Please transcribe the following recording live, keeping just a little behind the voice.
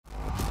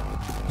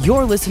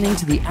You're listening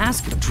to the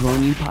Ask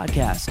Drone U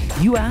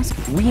podcast. You ask,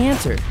 we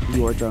answer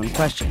your drone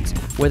questions.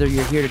 Whether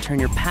you're here to turn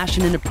your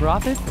passion into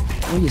profit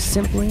or you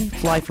simply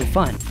fly for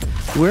fun,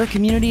 we're a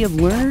community of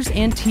learners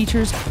and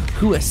teachers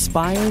who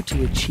aspire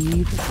to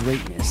achieve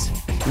greatness.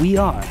 We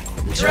are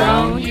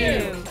Drone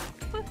U.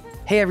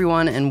 Hey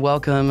everyone, and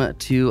welcome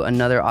to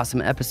another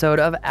awesome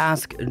episode of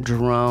Ask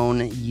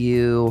Drone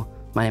U.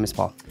 My name is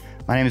Paul.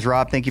 My name is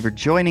Rob. Thank you for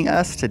joining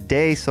us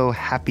today. So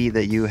happy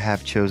that you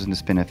have chosen to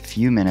spend a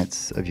few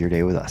minutes of your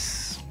day with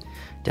us.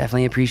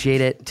 Definitely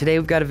appreciate it. Today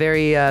we've got a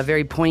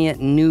very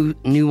poignant,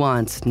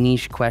 nuanced,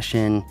 niche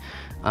question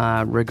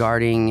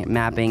regarding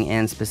mapping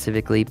and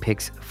specifically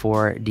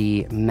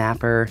Pix4D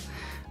Mapper.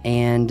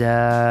 And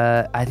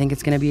I think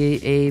it's going to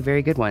be a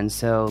very good one.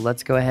 So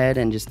let's go ahead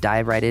and just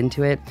dive right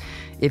into it.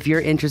 If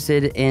you're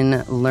interested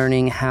in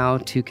learning how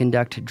to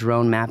conduct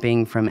drone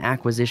mapping from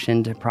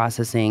acquisition to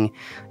processing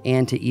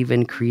and to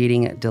even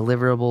creating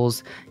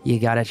deliverables, you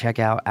got to check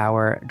out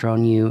our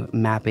Drone U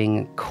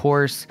mapping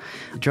course.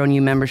 Drone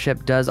U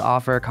membership does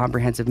offer a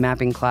comprehensive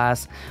mapping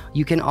class.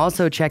 You can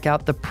also check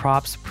out the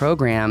Props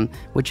program,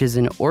 which is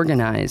an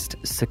organized,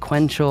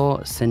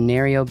 sequential,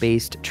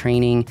 scenario-based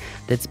training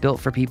that's built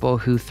for people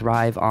who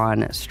thrive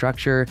on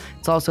structure.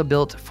 It's also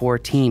built for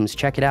teams.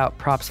 Check it out,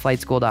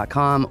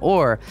 propsflightschool.com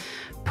or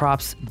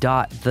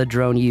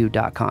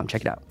props.thedroneu.com.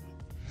 Check it out.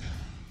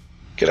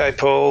 G'day,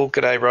 Paul.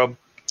 G'day, Rob.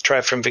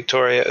 Trav from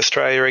Victoria,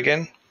 Australia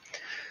again.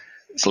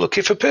 So look,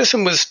 if a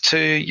person was to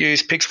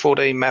use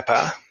Pix4D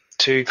Mapper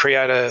to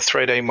create a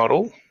 3D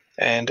model,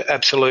 and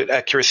absolute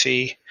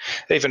accuracy,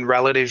 even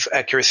relative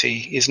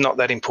accuracy, is not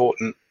that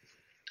important,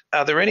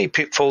 are there any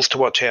pitfalls to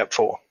watch out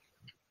for?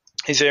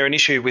 Is there an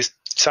issue with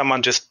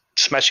someone just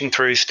smashing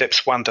through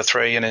steps 1 to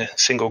 3 in a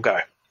single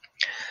go?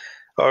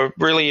 I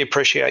really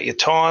appreciate your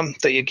time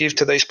that you give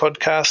to these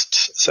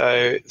podcasts,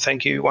 so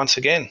thank you once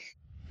again.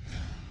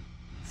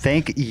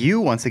 Thank you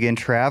once again,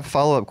 Trav.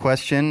 Follow-up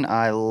question.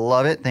 I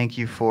love it. Thank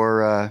you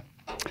for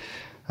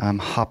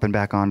hopping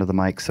back onto the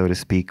mic, so to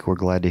speak. We're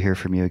glad to hear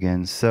from you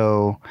again.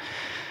 So,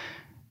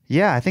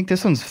 yeah, I think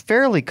this one's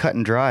fairly cut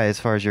and dry as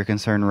far as you're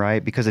concerned,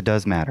 right? Because it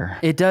does matter.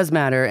 It does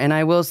matter. And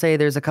I will say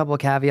there's a couple of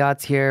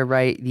caveats here,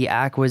 right? The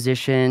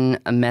acquisition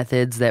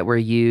methods that were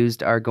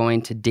used are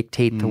going to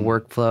dictate the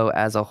workflow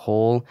as a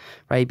whole,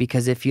 right?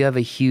 Because if you have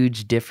a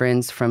huge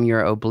difference from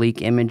your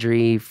oblique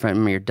imagery,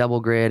 from your double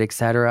grid,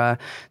 etc.,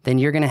 then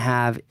you're going to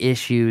have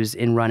issues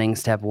in running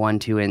step 1,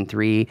 2, and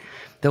 3.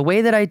 The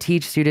way that I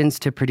teach students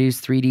to produce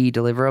 3D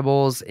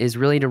deliverables is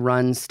really to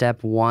run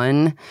step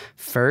 1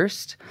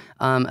 first,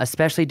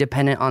 especially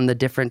dependent on the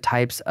different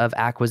types of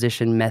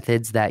acquisition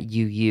methods that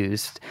you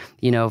used,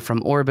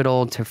 from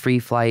orbital to free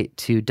flight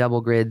to double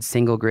grids,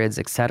 single grids,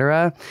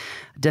 etc.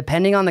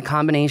 Depending on the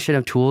combination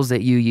of tools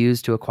that you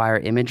use to acquire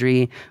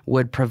imagery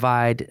would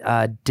provide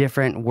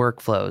different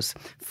workflows.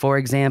 For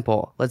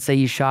example, let's say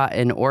you shot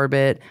an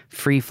orbit,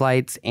 free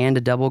flights, and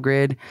a double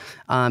grid.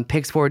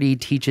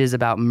 Pix4D teaches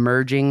about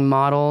merging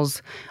models.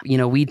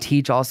 We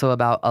teach also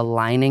about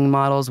aligning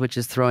models, which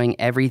is throwing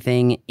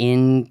everything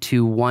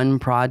into one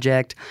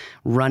project,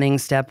 running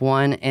step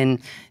 1.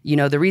 And,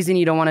 the reason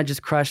you don't want to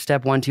just crush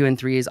step 1, 2, and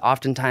 3 is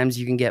oftentimes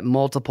you can get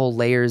multiple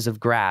layers of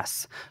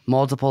grass,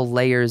 multiple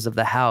layers of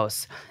the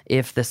house,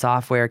 if the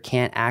software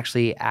can't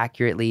actually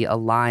accurately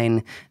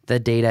align the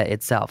data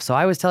itself. So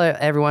I always tell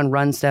everyone,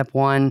 run step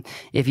 1.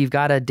 If you've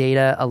got a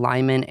data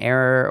alignment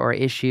error or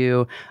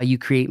issue, you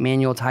create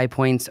manual tie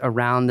points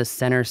around the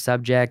center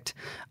subject.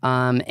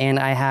 And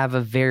I have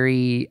a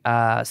very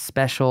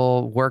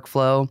special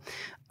workflow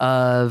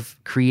of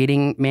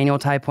creating manual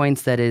tie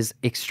points that is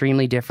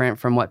extremely different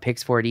from what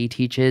Pix4D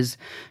teaches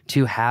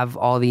to have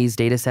all these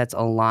data sets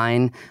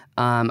align.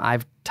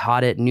 I've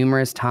taught it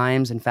numerous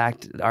times. In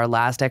fact, our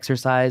last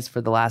exercise for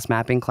the last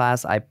mapping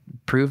class, I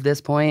proved this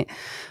point,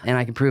 and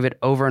I can prove it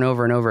over and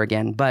over and over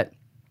again. But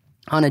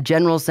on a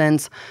general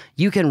sense,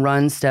 you can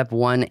run step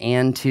 1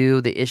 and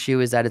 2. The issue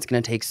is that it's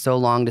going to take so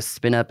long to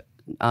spin up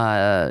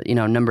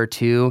number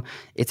 2.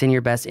 It's in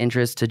your best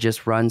interest to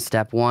just run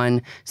step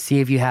 1, see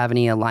if you have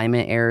any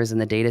alignment errors in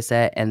the data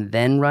set, and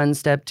then run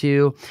step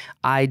 2.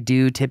 I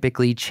do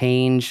typically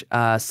change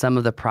some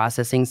of the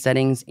processing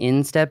settings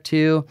in step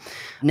 2.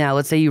 Now,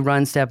 let's say you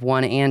run step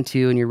 1 and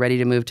 2 and you're ready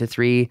to move to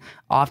 3.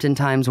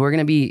 Oftentimes, we're going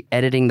to be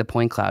editing the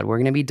point cloud. We're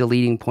going to be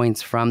deleting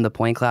points from the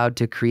point cloud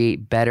to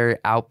create better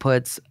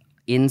outputs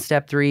in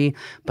step 3,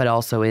 but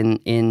also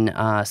in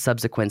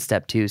subsequent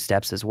step 2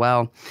 steps as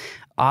well.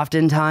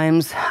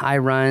 Oftentimes, I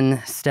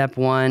run step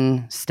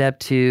 1, step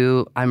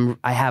 2.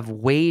 I have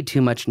way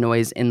too much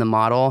noise in the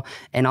model,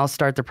 and I'll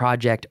start the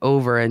project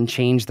over and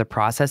change the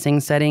processing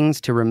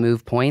settings to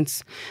remove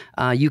points.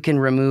 You can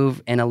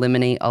remove and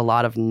eliminate a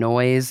lot of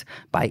noise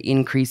by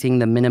increasing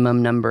the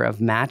minimum number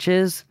of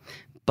matches.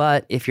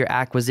 But if your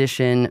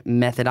acquisition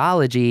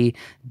methodology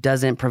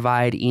doesn't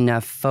provide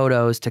enough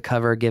photos to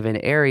cover given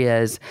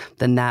areas,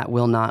 then that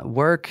will not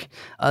work.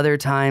 Other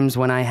times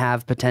when I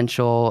have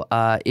potential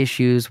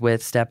issues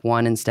with step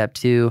 1 and step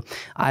 2,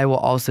 I will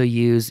also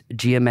use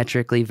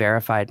geometrically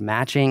verified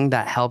matching.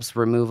 That helps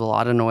remove a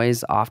lot of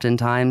noise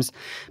oftentimes.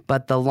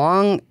 But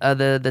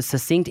the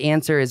succinct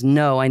answer is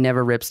no, I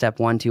never rip step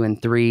 1, 2,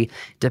 and 3.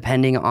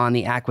 Depending on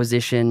the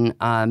acquisition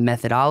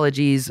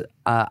methodologies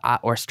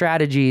or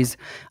strategies,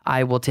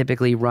 I will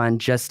typically run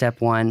just step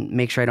 1,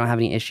 make sure I don't have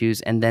any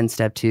issues, and then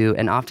step 2.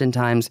 And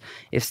oftentimes,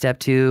 if step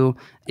 2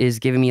 is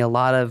giving me a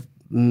lot of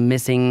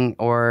missing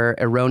or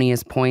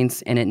erroneous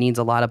points and it needs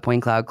a lot of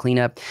point cloud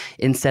cleanup,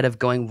 instead of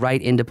going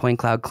right into point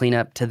cloud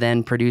cleanup to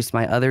then produce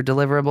my other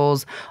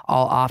deliverables,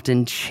 I'll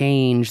often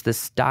change the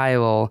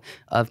style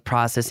of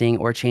processing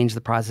or change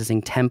the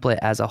processing template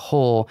as a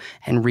whole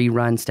and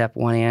rerun step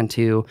 1 and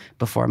 2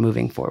 before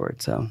moving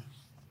forward. So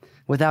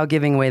without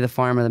giving away the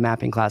farm or the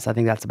mapping class, I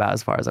think that's about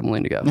as far as I'm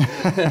willing to go.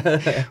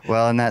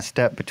 Well, in that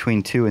step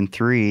between 2 and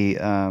 3,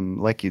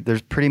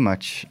 there's pretty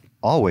much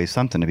always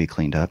something to be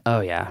cleaned up.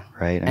 Oh yeah,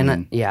 right.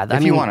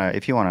 If you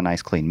want a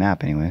nice clean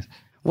map, anyways.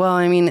 Well,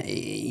 I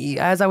mean,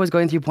 as I was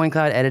going through point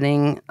cloud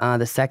editing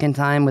the second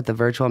time with the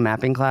virtual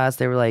mapping class,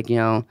 they were like,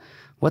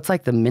 what's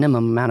like the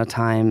minimum amount of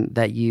time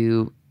that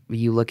you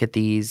look at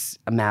these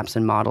maps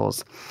and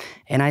models?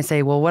 And I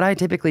say, well, what I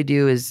typically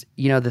do is,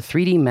 the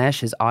 3D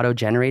mesh is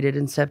auto-generated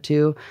in step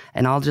 2,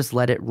 and I'll just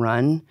let it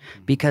run,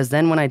 because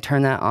then when I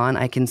turn that on,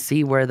 I can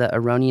see where the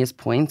erroneous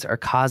points are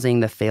causing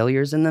the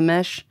failures in the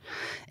mesh,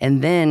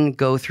 and then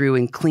go through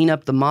and clean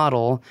up the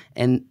model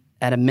and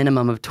at a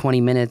minimum of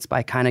 20 minutes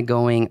by kind of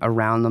going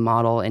around the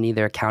model in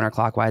either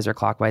counterclockwise or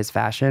clockwise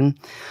fashion,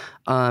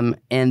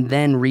 and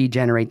then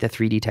regenerate the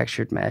 3D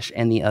textured mesh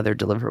and the other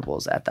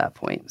deliverables at that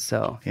point.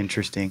 So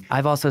interesting.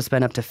 I've also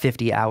spent up to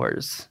 50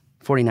 hours,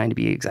 49 to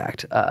be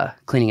exact,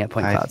 cleaning up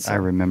point clouds. I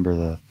remember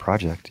the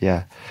project,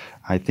 yeah.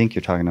 I think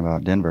you're talking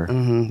about Denver.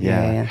 Mm-hmm.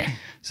 Yeah.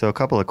 So a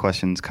couple of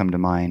questions come to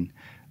mind.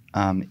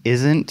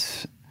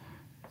 Isn't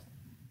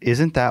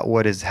that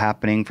what is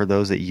happening for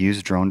those that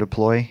use drone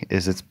deploy?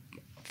 Is it's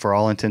for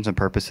all intents and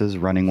purposes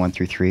running 1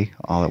 through 3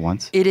 all at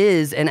once? It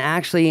is. And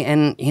actually,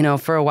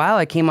 for a while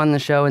I came on the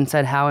show and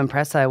said how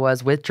impressed I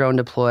was with drone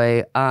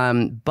deploy.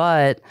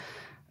 But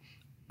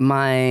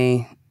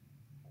my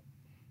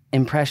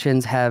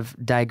impressions have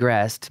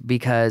digressed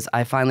because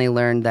I finally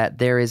learned that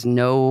there is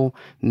no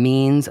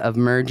means of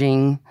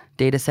merging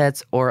data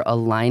sets or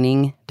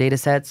aligning data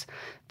sets.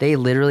 They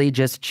literally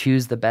just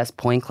choose the best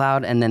point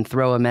cloud and then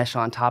throw a mesh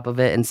on top of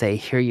it and say,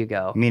 here you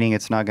go. Meaning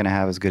it's not going to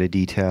have as good a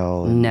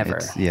detail. Never.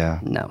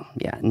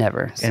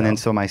 Never. So. And then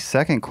so my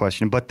second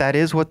question, but that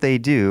is what they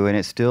do, and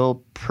it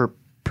still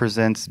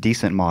presents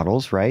decent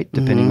models, right?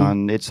 Depending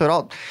on it.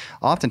 So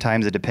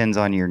oftentimes it depends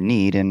on your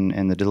need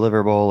and the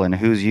deliverable and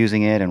who's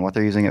using it and what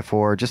they're using it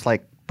for, just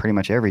like pretty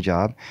much every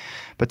job.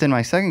 But then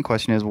my second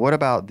question is, what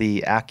about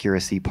the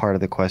accuracy part of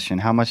the question?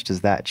 How much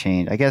does that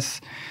change? I guess...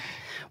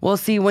 Well,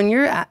 see,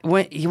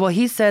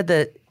 he said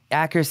that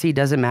accuracy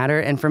doesn't matter,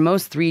 and for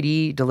most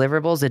 3D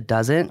deliverables, it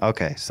doesn't.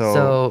 Okay,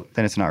 so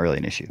then it's not really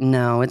an issue.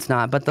 No, it's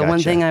not. But the one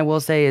thing I will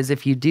say is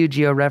if you do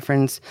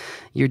georeference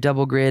your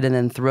double grid and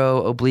then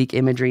throw oblique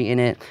imagery in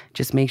it,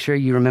 just make sure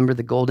you remember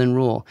the golden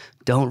rule.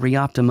 Don't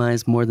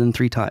re-optimize more than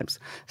 3 times.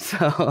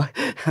 So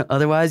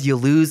otherwise, you'll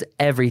lose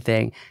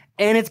everything,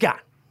 and it's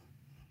gone.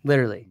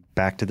 Literally.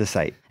 Back to the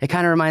site. It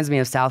kind of reminds me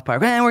of South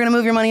Park. We're going to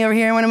move your money over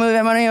here. We're going to move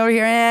your money over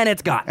here. And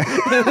it's gone.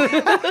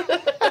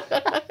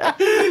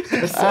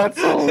 That's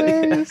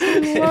hilarious. I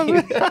love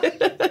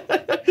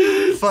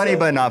it. Funny,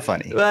 but not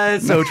funny.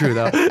 It's so true,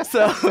 though.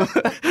 So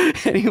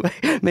anyway,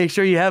 make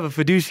sure you have a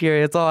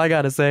fiduciary. That's all I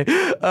got to say.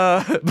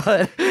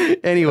 But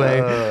anyway.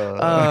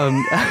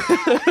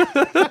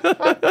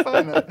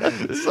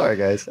 Sorry,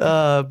 guys.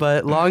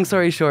 But long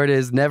story short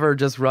is never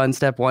just run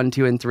step 1,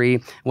 2, and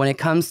 3. When it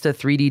comes to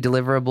 3D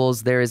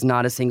deliverables, there is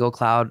not a single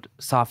cloud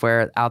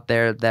software out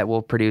there that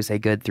will produce a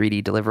good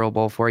 3D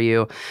deliverable for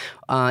you.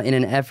 In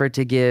an effort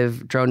to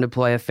give Drone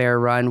Deploy a fair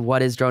run,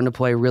 what is Drone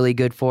Deploy really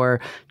good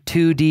for?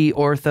 2D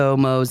ortho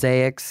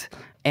mosaics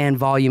and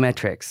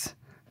volumetrics,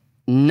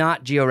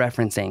 not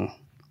georeferencing.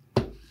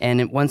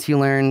 And once you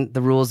learn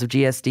the rules of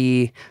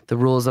GSD, the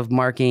rules of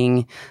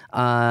marking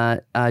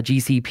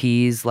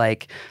GCPs,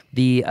 like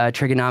the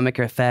trigonomic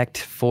effect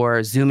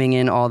for zooming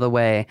in all the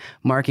way,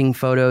 marking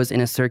photos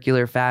in a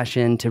circular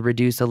fashion to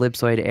reduce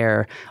ellipsoid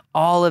error,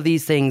 all of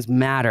these things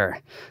matter.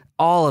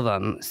 All of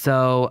them.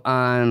 So,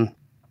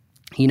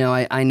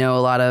 I know a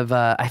lot of,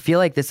 I feel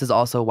like this is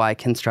also why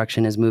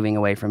construction is moving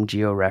away from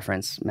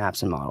georeference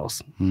maps and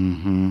models.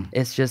 Mm-hmm.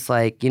 It's just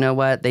like, you know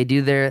what, they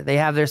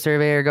have their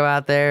surveyor go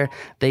out there,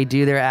 they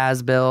do their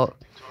as-built,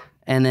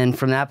 and then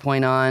from that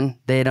point on,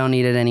 they don't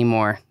need it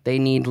anymore. They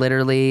need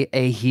literally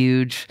a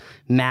huge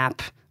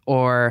map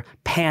or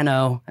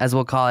pano, as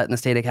we'll call it in the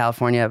state of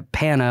California,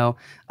 pano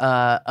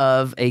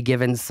of a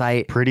given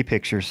site. Pretty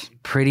pictures.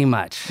 Pretty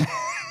much.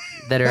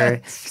 That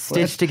are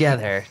stitched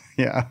together.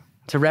 Yeah.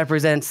 to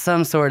represent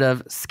some sort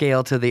of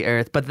scale to the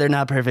earth, but they're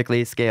not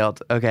perfectly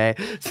scaled. Okay.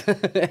 So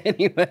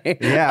anyway,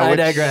 I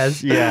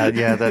digress. Yeah,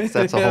 that's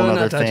a whole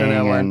other thing.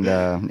 And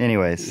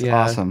anyways,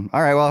 awesome.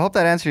 All right. Well, I hope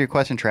that answered your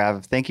question,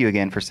 Trav. Thank you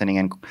again for sending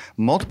in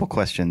multiple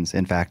questions,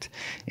 in fact.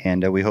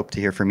 And we hope to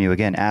hear from you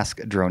again.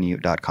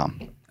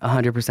 AskDroneU.com.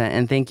 100%.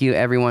 And thank you,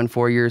 everyone,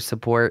 for your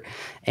support.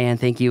 And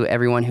thank you,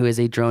 everyone who is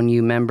a Drone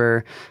U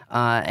member.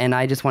 And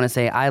I just want to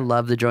say I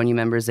love the Drone U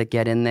members that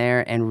get in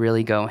there and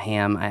really go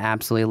ham. I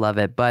absolutely love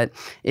it. But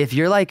if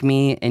you're like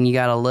me and you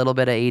got a little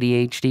bit of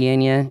ADHD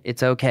in you,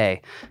 it's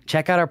okay.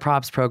 Check out our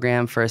Props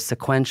program for a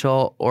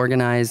sequential,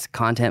 organized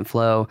content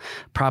flow.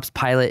 Props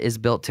Pilot is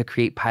built to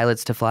create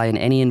pilots to fly in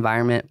any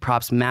environment.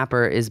 Props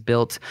Mapper is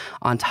built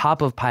on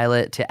top of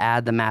Pilot to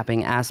add the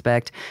mapping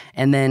aspect.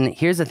 And then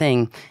here's the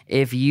thing.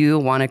 If you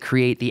want to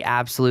create the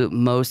absolute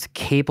most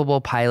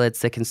capable pilots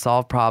that can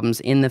solve problems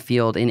in the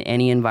field in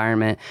any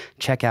environment,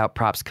 check out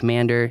Props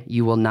Commander.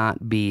 You will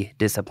not be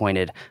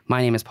disappointed.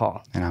 My name is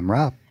Paul. And I'm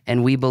Rob.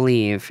 And we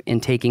believe in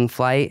taking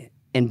flight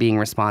and being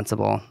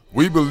responsible.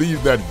 We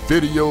believe that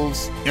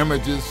videos,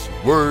 images,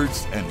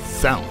 words, and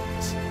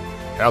sounds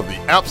have the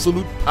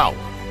absolute power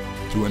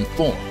to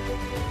inform,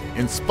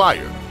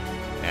 inspire,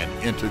 and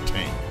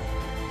entertain.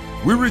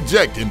 We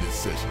reject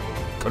indecision,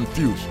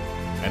 confusion,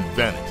 and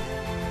vanity,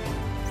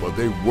 for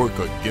they work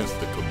against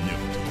the community.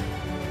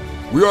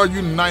 We are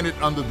united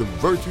under the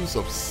virtues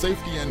of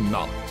safety and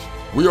knowledge.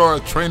 We are a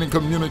training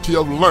community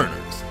of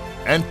learners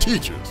and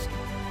teachers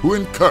who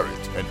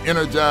encourage and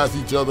energize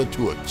each other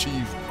to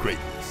achieve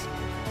greatness.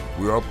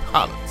 We are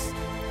pilots,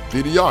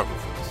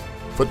 videographers,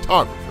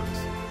 photographers,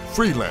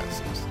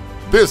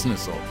 freelancers,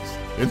 business owners,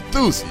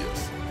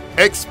 enthusiasts,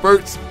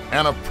 experts,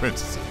 and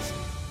apprentices.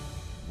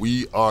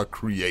 We are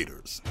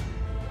creators.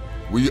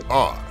 We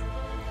are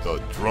the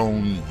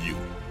Drone U.